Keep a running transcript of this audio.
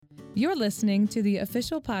You're listening to the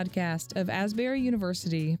official podcast of Asbury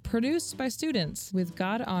University, produced by students with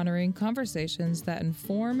God-honoring conversations that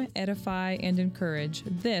inform, edify, and encourage.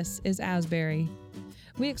 This is Asbury.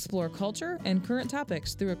 We explore culture and current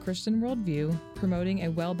topics through a Christian worldview, promoting a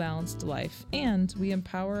well-balanced life, and we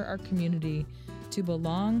empower our community to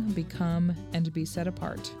belong, become, and be set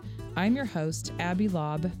apart. I'm your host, Abby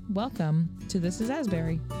Lobb. Welcome to This is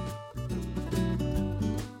Asbury.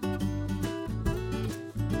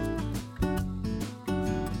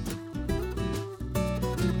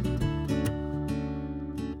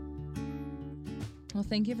 Well,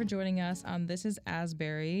 thank you for joining us on This is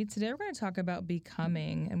Asbury. Today we're going to talk about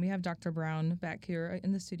becoming, and we have Dr. Brown back here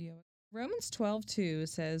in the studio. Romans 12:2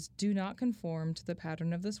 says, "Do not conform to the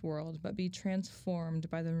pattern of this world, but be transformed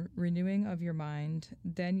by the renewing of your mind.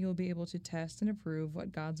 Then you'll be able to test and approve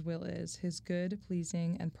what God's will is, his good,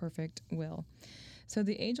 pleasing, and perfect will." So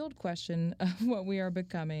the age-old question of what we are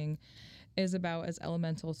becoming is about as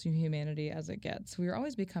elemental to humanity as it gets. We are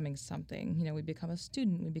always becoming something. You know, we become a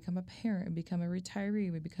student, we become a parent, we become a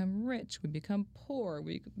retiree, we become rich, we become poor,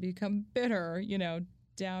 we become bitter,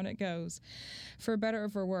 down it goes. For better or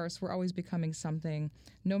for worse, we're always becoming something.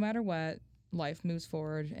 No matter what, life moves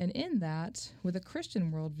forward. And in that, with a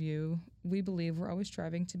Christian worldview, we believe we're always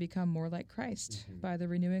striving to become more like Christ by the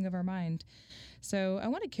renewing of our mind. So I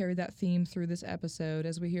want to carry that theme through this episode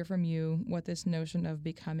as we hear from you what this notion of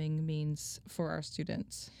becoming means for our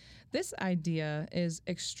students. This idea is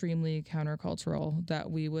extremely countercultural,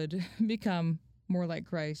 that we would become more like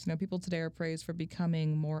Christ. People today are praised for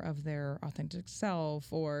becoming more of their authentic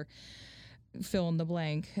self or fill in the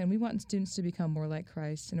blank. And we want students to become more like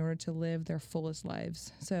Christ in order to live their fullest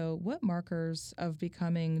lives. So what markers of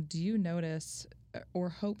becoming do you notice or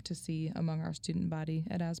hope to see among our student body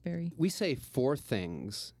at Asbury? We say four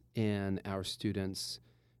things in our students'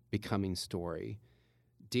 becoming story: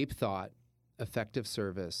 deep thought, effective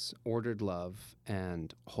service, ordered love,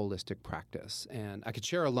 and holistic practice. And I could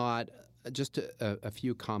share a lot, just a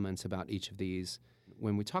few comments about each of these.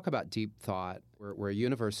 When we talk about deep thought, we're a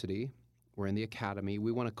university, we're in the academy.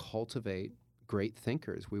 We want to cultivate great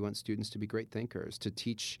thinkers. We want students to be great thinkers, to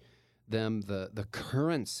teach them the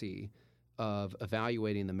currency of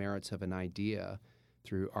evaluating the merits of an idea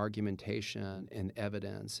through argumentation and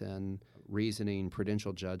evidence and reasoning,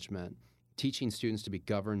 prudential judgment, teaching students to be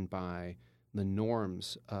governed by the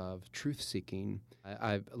norms of truth-seeking.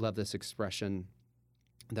 I love this expression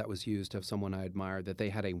that was used of someone I admired, that they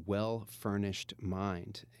had a well-furnished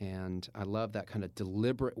mind. And I love that kind of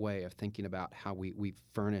deliberate way of thinking about how we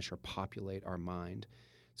furnish or populate our mind.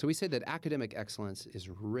 So we say that academic excellence is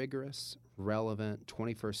rigorous, relevant,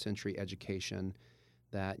 21st century education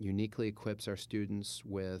that uniquely equips our students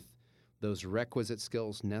with those requisite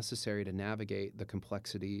skills necessary to navigate the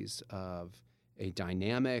complexities of a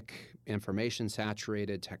dynamic,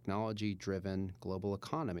 information-saturated, technology-driven global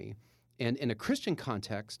economy. And in a Christian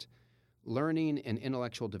context, learning and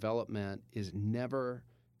intellectual development is never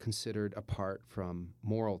considered apart from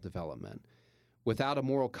moral development. Without a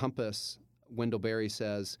moral compass, Wendell Berry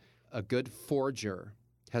says, a good forger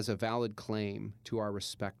has a valid claim to our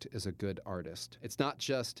respect as a good artist. It's not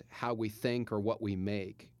just how we think or what we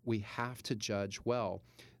make. We have to judge well.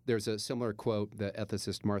 There's a similar quote, the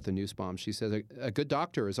ethicist Martha Nussbaum. She says, a good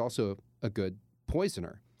doctor is also a good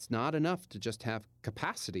poisoner. It's not enough to just have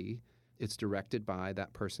capacity. It's directed by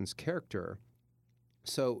that person's character.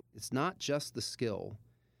 So it's not just the skill,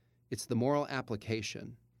 it's the moral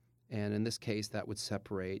application. And in this case, that would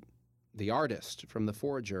separate the artist from the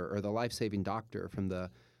forger, or the life-saving doctor from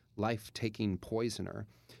the life-taking poisoner.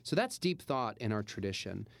 So that's deep thought in our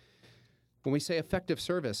tradition. When we say effective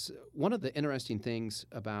service, one of the interesting things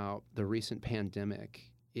about the recent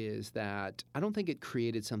pandemic is that I don't think it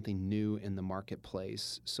created something new in the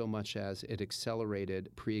marketplace so much as it accelerated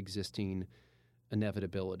pre-existing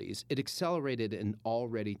inevitabilities. It accelerated an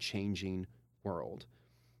already changing world.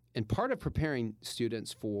 And part of preparing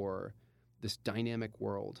students for this dynamic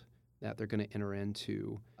world that they're going to enter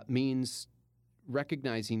into means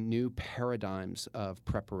recognizing new paradigms of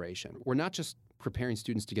preparation. We're not just preparing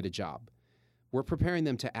students to get a job. We're preparing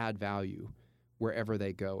them to add value wherever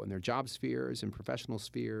they go in their job spheres and professional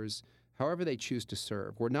spheres, however they choose to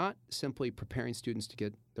serve. We're not simply preparing students to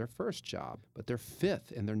get their first job, but their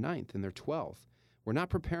fifth and their ninth and their 12th. We're not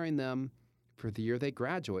preparing them for the year they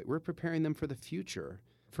graduate. We're preparing them for the future,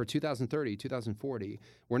 for 2030, 2040.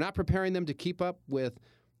 We're not preparing them to keep up with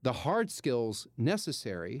the hard skills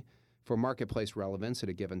necessary for marketplace relevance at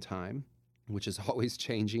a given time, which is always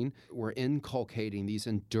changing. We're inculcating these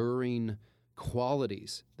enduring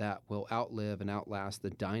qualities that will outlive and outlast the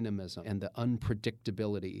dynamism and the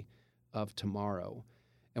unpredictability of tomorrow.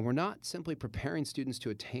 And we're not simply preparing students to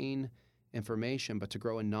attain information, but to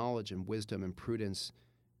grow in knowledge and wisdom and prudence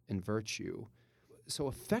and virtue. So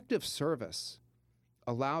effective service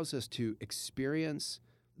allows us to experience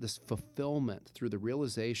this fulfillment through the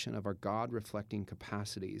realization of our God-reflecting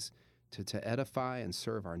capacities to edify and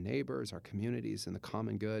serve our neighbors, our communities, and the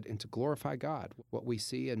common good, and to glorify God. What we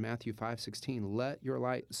see in Matthew 5:16, let your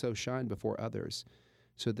light so shine before others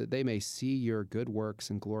so that they may see your good works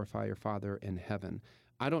and glorify your Father in heaven.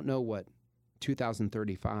 I don't know what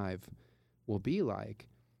 2035 will be like.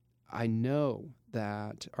 I know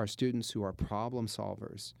that our students who are problem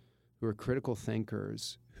solvers, who are critical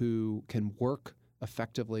thinkers, who can work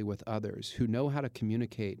effectively with others, who know how to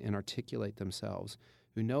communicate and articulate themselves,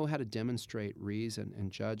 who know how to demonstrate reason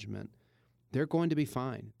and judgment, they're going to be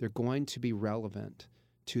fine. They're going to be relevant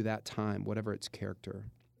to that time, whatever its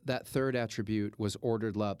character. That third attribute was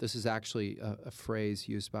ordered love. This is actually a phrase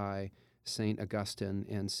used by St. Augustine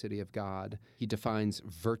in City of God. He defines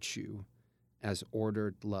virtue as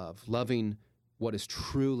ordered love, loving what is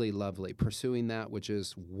truly lovely, pursuing that which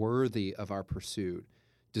is worthy of our pursuit,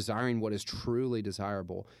 desiring what is truly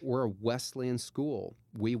desirable. We're a Wesleyan school.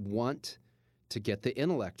 We want to get the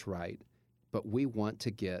intellect right, but we want to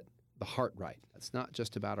get the heart right. It's not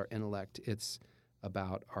just about our intellect, it's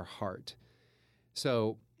about our heart.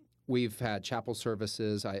 So we've had chapel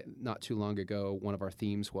services. Not too long ago, one of our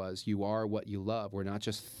themes was, you are what you love. We're not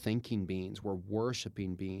just thinking beings, we're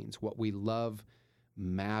worshiping beings. What we love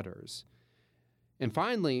matters. And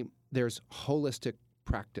finally, there's holistic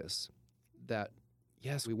practice that,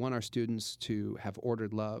 yes, we want our students to have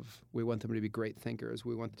ordered love. We want them to be great thinkers.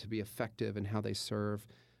 We want them to be effective in how they serve.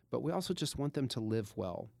 But we also just want them to live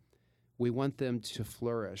well. We want them to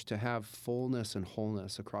flourish, to have fullness and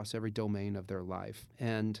wholeness across every domain of their life,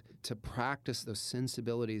 and to practice those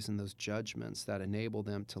sensibilities and those judgments that enable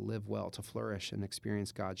them to live well, to flourish and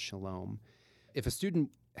experience God's shalom. If a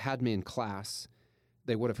student had me in class,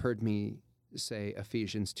 they would have heard me say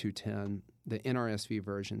Ephesians 2:10. The NRSV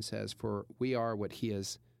version says, for we are what he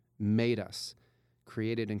has made us,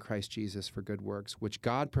 created in Christ Jesus for good works, which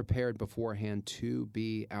God prepared beforehand to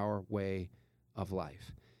be our way of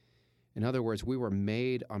life. In other words, we were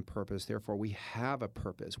made on purpose, therefore we have a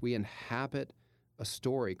purpose. We inhabit a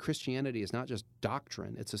story. Christianity is not just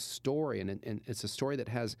doctrine, it's a story, and it's a story that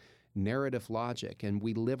has narrative logic, and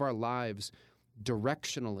we live our lives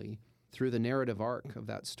directionally through the narrative arc of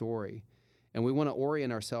that story. And we want to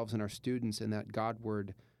orient ourselves and our students in that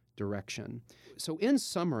Godward direction. So in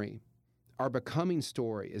summary, our becoming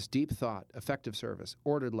story is deep thought, effective service,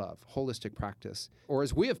 ordered love, holistic practice. Or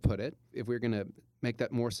as we have put it, if we're going to make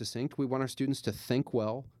that more succinct, we want our students to think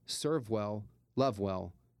well, serve well, love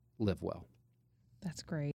well, live well. That's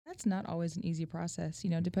great. That's not always an easy process,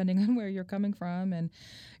 depending on where you're coming from and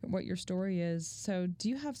what your story is. So do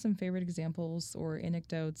you have some favorite examples or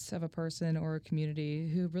anecdotes of a person or a community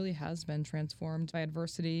who really has been transformed by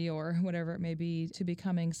adversity or whatever it may be to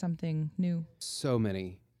becoming something new? So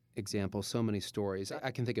many examples, so many stories.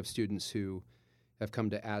 I can think of students who have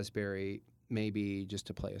come to Asbury maybe just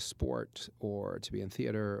to play a sport or to be in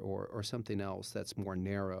theater or something else that's more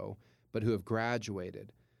narrow, but who have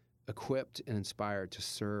graduated equipped and inspired to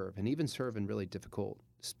serve, and even serve in really difficult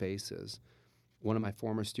spaces. One of my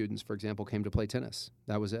former students, for example, came to play tennis.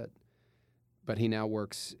 That was it. But he now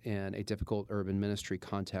works in a difficult urban ministry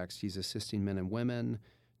context. He's assisting men and women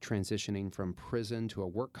transitioning from prison to a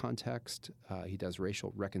work context. He does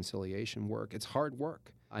racial reconciliation work. It's hard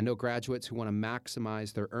work. I know graduates who want to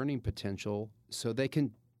maximize their earning potential so they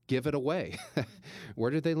can give it away.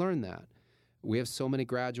 Where did they learn that? We have so many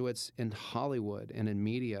graduates in Hollywood and in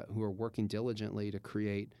media who are working diligently to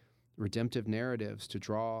create redemptive narratives to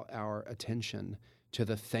draw our attention to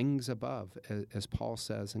the things above, as Paul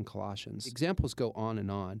says in Colossians. Examples go on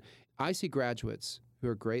and on. I see graduates who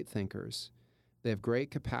are great thinkers. They have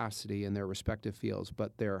great capacity in their respective fields,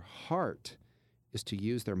 but their heart is to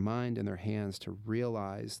use their mind and their hands to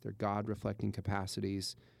realize their God-reflecting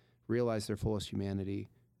capacities, realize their fullest humanity,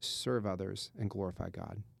 serve others, and glorify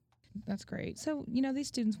God. That's great. So, these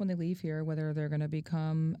students, when they leave here, whether they're going to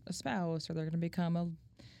become a spouse or they're going to become a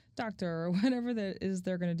doctor or whatever that is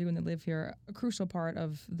they're going to do when they live here, a crucial part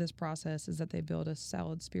of this process is that they build a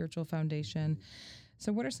solid spiritual foundation.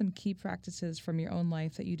 So what are some key practices from your own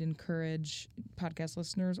life that you'd encourage podcast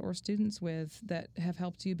listeners or students with that have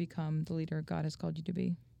helped you become the leader God has called you to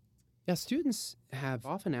be? Yeah, students have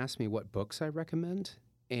often asked me what books I recommend,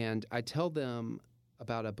 and I tell them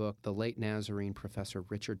about a book, the late Nazarene professor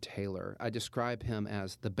Richard Taylor. I describe him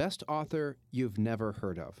as the best author you've never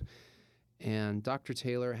heard of. And Dr.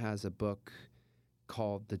 Taylor has a book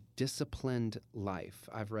called The Disciplined Life.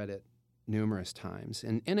 I've read it numerous times.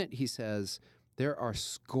 And in it, he says, there are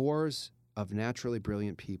scores of naturally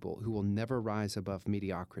brilliant people who will never rise above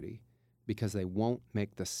mediocrity because they won't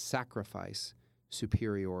make the sacrifice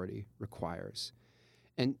superiority requires.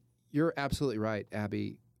 And you're absolutely right,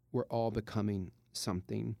 Abby. We're all becoming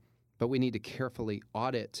something, but we need to carefully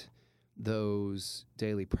audit those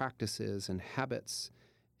daily practices and habits,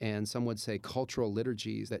 and some would say cultural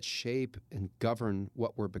liturgies that shape and govern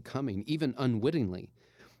what we're becoming, even unwittingly.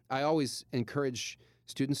 I always encourage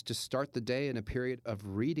students to start the day in a period of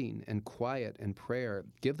reading and quiet and prayer.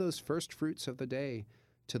 Give those first fruits of the day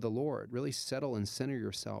to the Lord. Really settle and center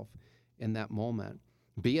yourself in that moment.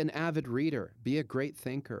 Be an avid reader. Be a great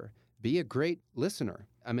thinker. Be a great listener.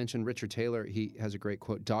 I mentioned Richard Taylor. He has a great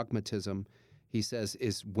quote, dogmatism, he says,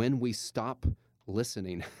 is when we stop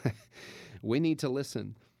listening. We need to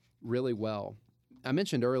listen really well. I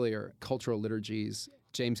mentioned earlier cultural liturgies.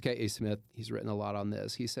 James K.A. Smith, he's written a lot on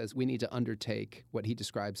this. He says we need to undertake what he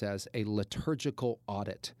describes as a liturgical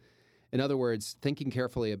audit. In other words, thinking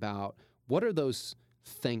carefully about what are those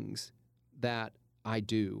things that I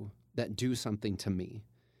do that do something to me?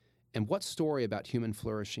 And what story about human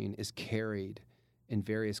flourishing is carried in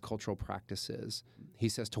various cultural practices? He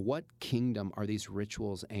says, to what kingdom are these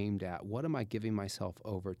rituals aimed at? What am I giving myself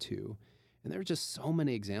over to? And there are just so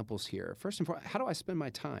many examples here. First and foremost, how do I spend my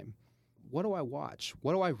time? What do I watch?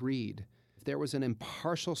 What do I read? If there was an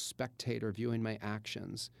impartial spectator viewing my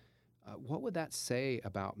actions, what would that say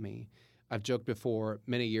about me? I've joked before,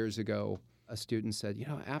 many years ago, a student said,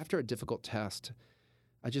 after a difficult test,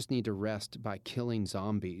 I just need to rest by killing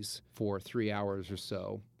zombies for 3 hours or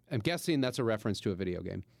so. I'm guessing that's a reference to a video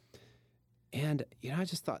game. And, I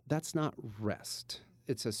just thought, that's not rest.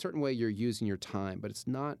 It's a certain way you're using your time, but it's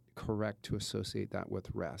not correct to associate that with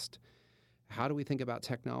rest. How do we think about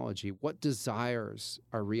technology? What desires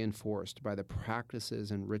are reinforced by the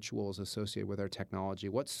practices and rituals associated with our technology?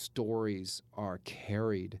 What stories are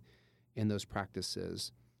carried in those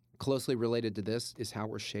practices? Closely related to this is how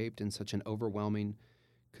we're shaped in such an overwhelming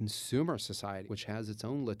consumer society, which has its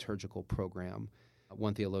own liturgical program.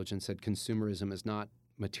 One theologian said consumerism is not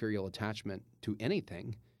material attachment to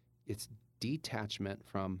anything. It's detachment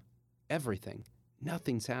from everything.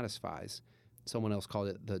 Nothing satisfies. Someone else called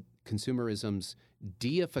it the consumerism's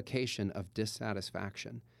deification of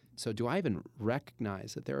dissatisfaction. So do I even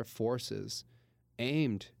recognize that there are forces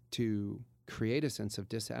aimed to create a sense of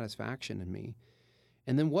dissatisfaction in me?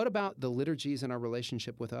 And then what about the liturgies in our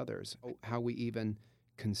relationship with others? How we even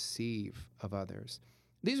conceive of others.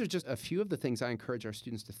 These are just a few of the things I encourage our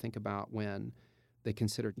students to think about when they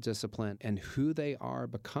consider discipline and who they are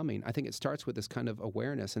becoming. I think it starts with this kind of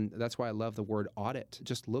awareness, and that's why I love the word audit,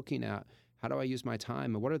 just looking at how do I use my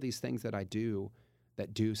time and what are these things that I do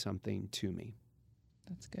that do something to me.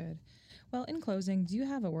 That's good. Well, in closing, do you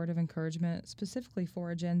have a word of encouragement specifically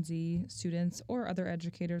for Gen Z students or other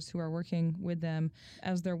educators who are working with them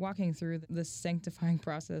as they're walking through this sanctifying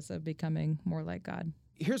process of becoming more like God?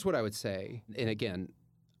 Here's what I would say, and again,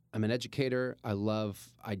 I'm an educator. I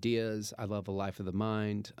love ideas. I love a life of the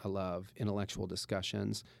mind. I love intellectual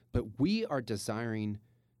discussions. But we are desiring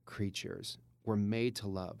creatures. We're made to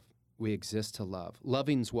love. We exist to love.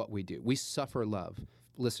 Loving's what we do. We suffer love.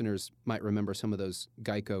 Listeners might remember some of those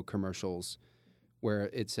Geico commercials where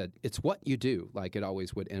it said, it's what you do, like it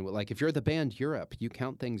always would end with. Like if you're the band Europe, you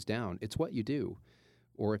count things down. It's what you do.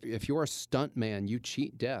 Or if you're a stunt man, you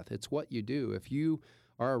cheat death. It's what you do. If you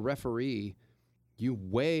are a referee, you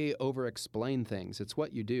way over-explain things. It's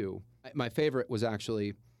what you do. My favorite was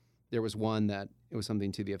actually, there was one that it was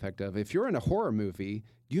something to the effect of, if you're in a horror movie,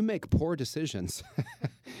 you make poor decisions.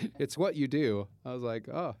 It's what you do. I was like,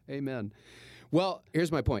 oh, amen. Well,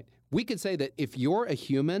 here's my point. We could say that if you're a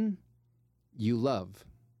human, you love,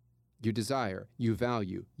 you desire, you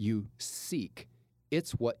value, you seek.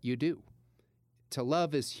 It's what you do. To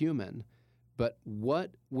love is human, but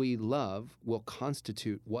what we love will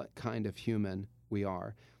constitute what kind of human we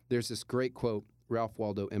are. There's this great quote, Ralph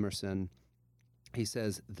Waldo Emerson. He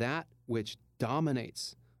says, that which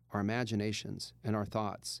dominates our imaginations and our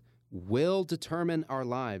thoughts will determine our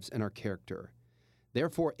lives and our character.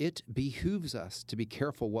 Therefore, it behooves us to be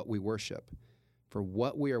careful what we worship. For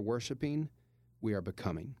what we are worshiping, we are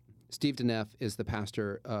becoming. Steve Deneff is the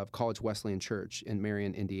pastor of College Wesleyan Church in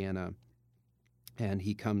Marion, Indiana, and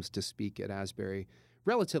he comes to speak at Asbury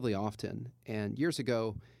relatively often. And years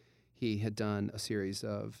ago, he had done a series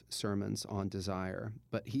of sermons on desire,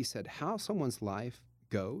 but he said how someone's life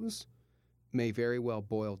goes may very well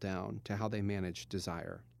boil down to how they manage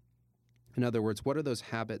desire. In other words, what are those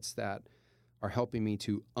habits that are helping me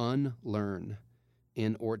to unlearn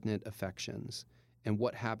inordinate affections And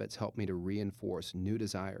what habits help me to reinforce new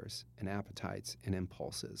desires and appetites and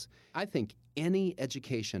impulses? I think any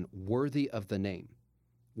education worthy of the name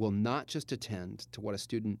will not just attend to what a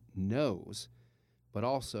student knows, but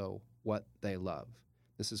also what they love.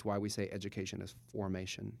 This is why we say education is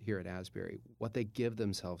formation here at Asbury. What they give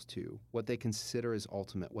themselves to, what they consider as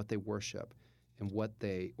ultimate, what they worship, and what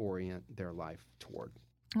they orient their life toward.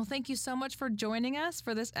 Well, thank you so much for joining us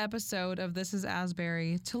for this episode of This is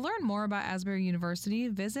Asbury. To learn more about Asbury University,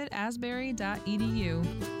 visit asbury.edu.